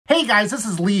Hey guys, this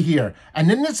is Lee here,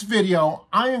 and in this video,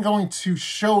 I am going to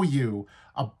show you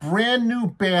a brand new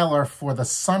baler for the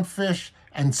Sunfish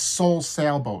and Soul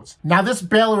sailboats. Now this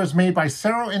baler is made by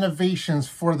Sailor Innovations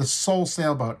for the Soul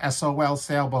sailboat, SOL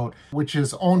sailboat, which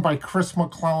is owned by Chris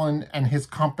McClellan and his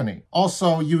company.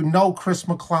 Also, you know Chris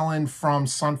McClellan from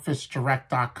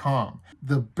sunfishdirect.com.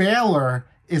 The baler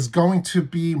is going to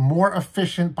be more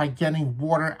efficient by getting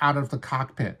water out of the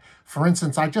cockpit. For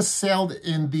instance, I just sailed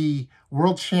in the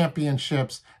World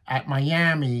Championships at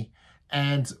Miami,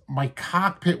 and my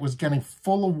cockpit was getting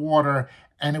full of water,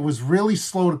 and it was really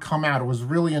slow to come out. It was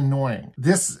really annoying.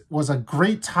 This was a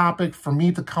great topic for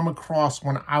me to come across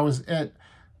when I was at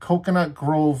Coconut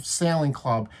Grove Sailing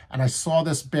Club, and I saw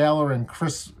this baler, and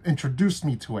Chris introduced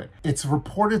me to it. It's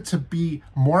reported to be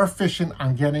more efficient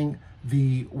on getting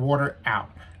the water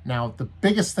out. Now, the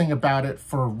biggest thing about it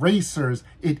for racers,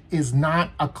 it is not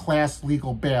a class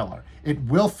legal baler. It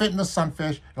will fit in the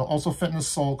Sunfish. It'll also fit in the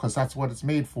Soul because that's what it's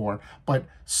made for. But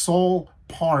Soul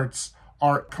parts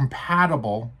are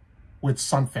compatible with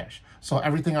Sunfish. So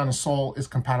everything on the Soul is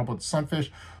compatible with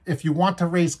Sunfish. If you want to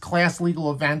race class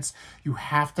legal events, you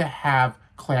have to have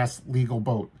class legal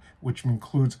boat, which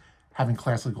includes having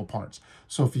class legal parts.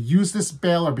 So if you use this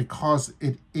baler because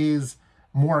it is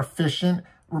more efficient,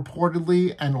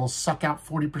 reportedly, and will suck out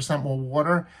 40% more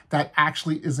water, that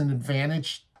actually is an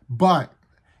advantage. But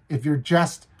if you're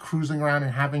just cruising around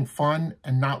and having fun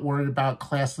and not worried about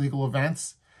class legal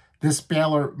events, this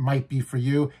baler might be for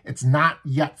you. It's not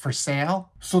yet for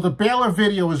sale. So the baler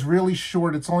video is really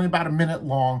short. It's only about a minute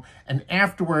long. And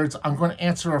afterwards, I'm going to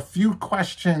answer a few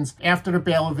questions after the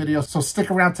baler video. So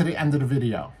stick around to the end of the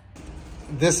video.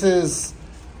 This is,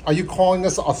 are you calling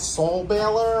this a Soul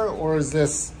baler, or is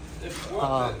this? It's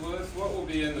what will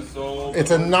be in the Soul. It's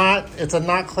a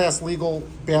not class legal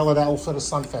baler that will fit a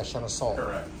Sunfish and a Soul.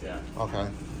 Correct, yeah. Okay.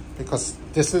 Because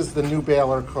this is the new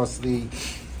baler, because the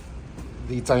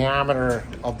diameter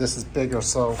of this is bigger.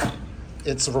 So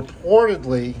it's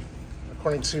reportedly,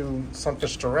 according to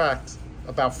Sunfish Direct,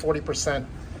 about 40%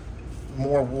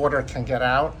 more water can get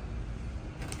out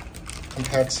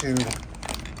compared to,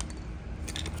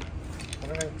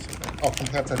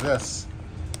 compared to this.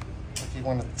 If you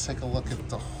want to take a look at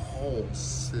the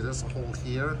holes, see there's a hole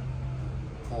here,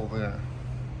 hole there.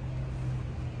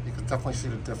 You can definitely see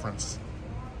the difference.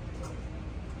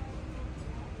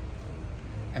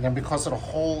 And then because of the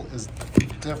hole is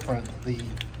different, the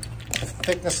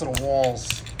thickness of the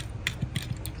walls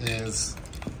is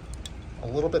a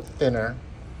little bit thinner,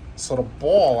 so the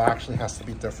ball actually has to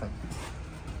be different.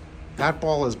 That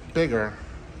ball is bigger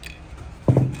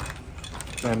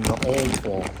than the old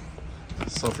ball.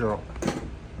 So if you're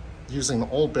using the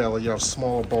old baler, you have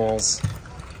smaller balls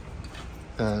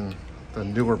than the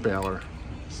newer baler.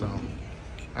 So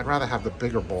I'd rather have the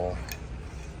bigger ball.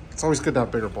 It's always good to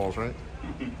have bigger balls, right?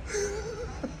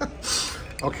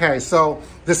 Okay, so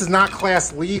this is not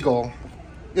class legal.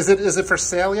 Is it for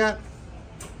sale yet?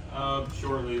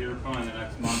 Shortly here, probably in the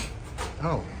next month.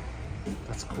 Oh,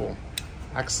 that's cool.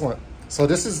 Excellent. So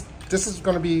this is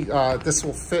going to be this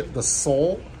will fit the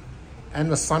Soul and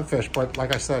the Sunfish, but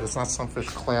like I said, it's not Sunfish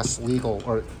class legal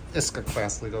or ISCA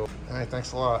class legal. All right,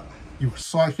 thanks a lot. You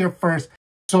saw it here first.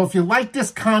 So if you like this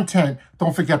content,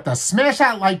 don't forget to smash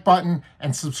that like button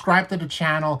and subscribe to the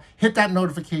channel. Hit that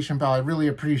notification bell. I really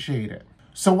appreciate it.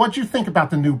 So what do you think about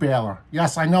the new baler?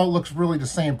 Yes, I know it looks really the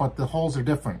same, but the holes are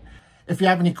different. If you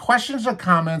have any questions or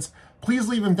comments, please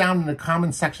leave them down in the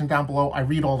comment section down below. I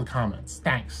read all the comments.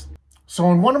 Thanks. So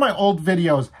in one of my old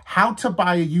videos, How to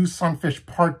Buy a Used Sunfish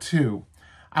Part 2,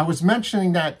 I was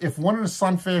mentioning that if one of the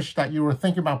Sunfish that you were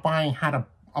thinking about buying had a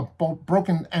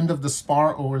broken end of the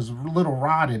spar or was a little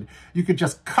rotted, you could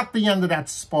just cut the end of that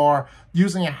spar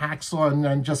using a hacksaw and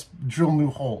then just drill new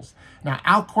holes. Now,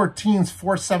 Al Cortines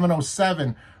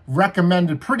 4707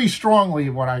 recommended pretty strongly,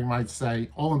 what I might say,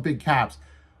 all in big caps,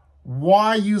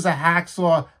 why use a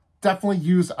hacksaw? Definitely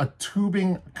use a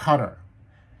tubing cutter.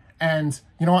 And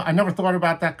you know what? I never thought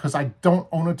about that because I don't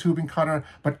own a tubing cutter,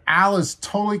 but Al is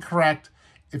totally correct.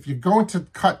 If you're going to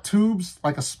cut tubes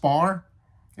like a spar,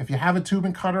 if you have a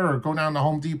tubing cutter, or go down to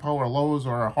Home Depot or Lowe's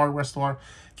or a hardware store,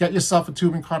 get yourself a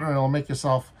tubing cutter and it'll make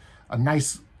yourself a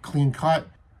nice clean cut.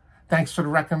 Thanks for the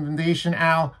recommendation,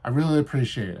 Al. I really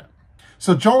appreciate it.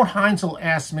 So Joan Heinzel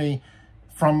asked me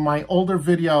from my older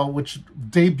video, which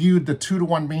debuted the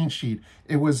 2-to-1 main sheet.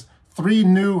 It was 3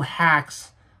 new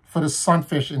hacks for the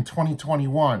Sunfish in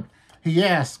 2021. He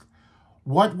asked,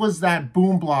 what was that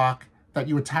boom block that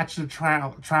you attached to the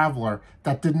Traveler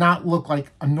that did not look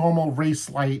like a normal race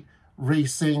light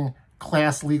racing,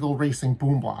 class legal racing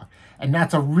boom block? And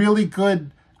that's a really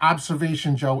good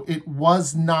observation, Joe. It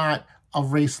was not a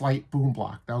Race Light boom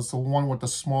block. That was the one with the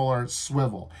smaller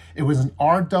swivel. It was an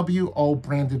RWO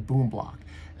branded boom block.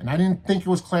 And I didn't think it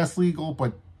was class legal,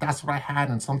 but that's what I had.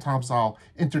 And sometimes I'll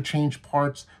interchange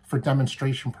parts for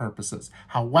demonstration purposes.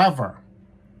 However,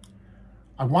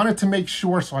 I wanted to make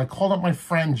sure, so I called up my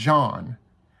friend John,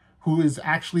 who is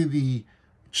actually the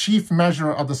chief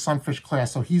measurer of the Sunfish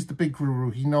class. So he's the big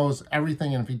guru. He knows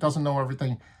everything. And if he doesn't know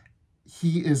everything,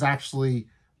 he is actually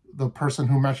the person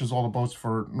who measures all the boats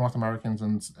for North Americans,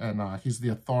 and he's the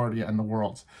authority in the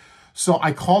world. So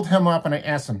I called him up and I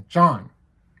asked him, John,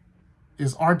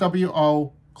 is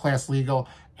RWO class legal?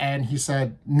 And he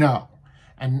said no.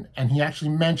 And he actually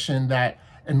mentioned that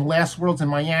in the last Worlds in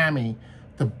Miami,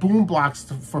 the boom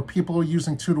blocks for people who are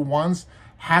using 2-to-1s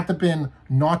had to been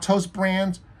Montes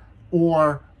brand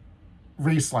or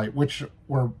Race Light, which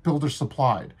were builder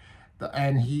supplied.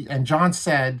 And John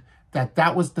said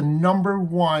that was the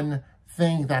 #1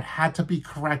 thing that had to be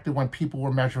corrected when people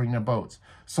were measuring their boats.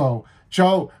 So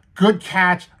Joe, good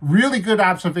catch, really good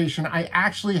observation. I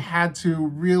actually had to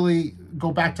really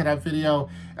go back to that video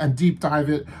and deep dive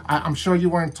it. I'm sure you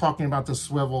weren't talking about the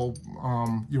swivel.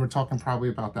 You were talking probably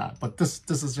about that, but this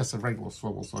is just a regular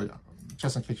swivel. So yeah,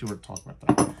 just in case you were talking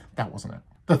about that, that wasn't it.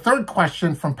 The third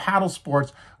question from Paddle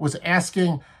Sports was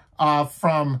asking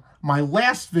from my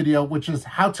last video, which is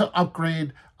how to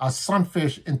upgrade a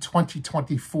Sunfish in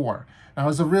 2024. Now, it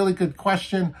was a really good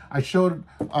question. I showed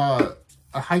a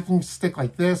hiking stick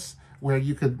like this, where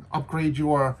you could upgrade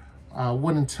your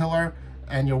wooden tiller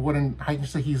and your wooden hiking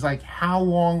stick. He's like, how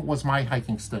long was my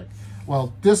hiking stick?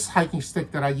 Well, this hiking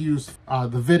stick that I used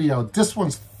the video, this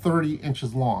one's 30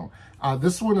 inches long.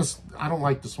 This one is, I don't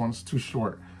like this one, it's too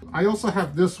short. I also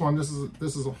have this one. This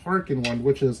is a Harkin one,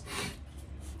 which is,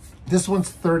 this one's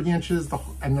 30 inches,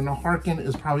 and then the Harkin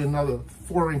is probably another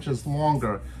 4 inches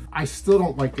longer. I still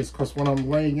don't like this because when I'm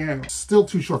laying out, it's still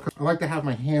too short. I like to have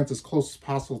my hands as close as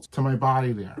possible to my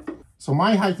body there. So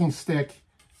my hiking stick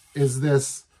is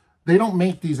this. They don't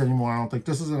make these anymore, I don't think.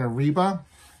 This is an Ariba,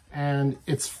 and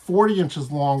it's 40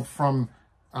 inches long from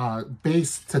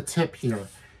base to tip here.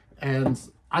 And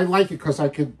I like it because I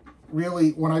could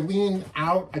really, when I lean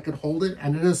out, I could hold it,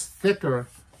 and it is thicker.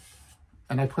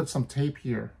 And I put some tape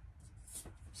here.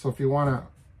 So if you want to,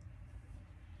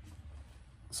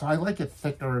 so I like it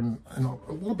thicker and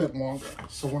a little bit longer.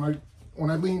 So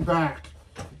when I lean back,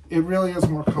 it really is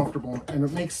more comfortable, and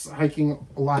it makes hiking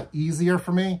a lot easier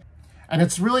for me. And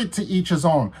it's really to each his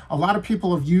own. A lot of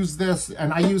people have used this,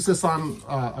 and I use this on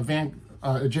a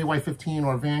JY15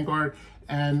 or a Vanguard.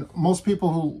 And most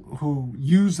people who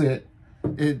use it,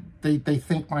 they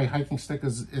think my hiking stick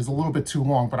is a little bit too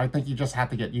long, but I think you just have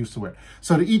to get used to it.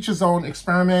 So to each his own.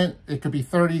 Experiment. It could be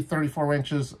 30, 34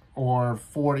 inches or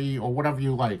 40 or whatever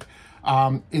you like.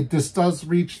 This does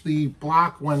reach the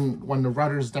block when the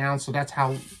rudder's down, so that's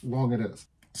how long it is.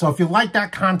 So if you like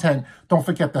that content, don't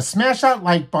forget to smash that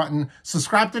like button,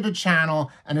 subscribe to the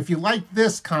channel, and if you like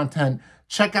this content,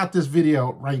 check out this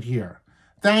video right here.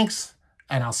 Thanks,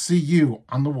 and I'll see you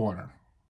on the water.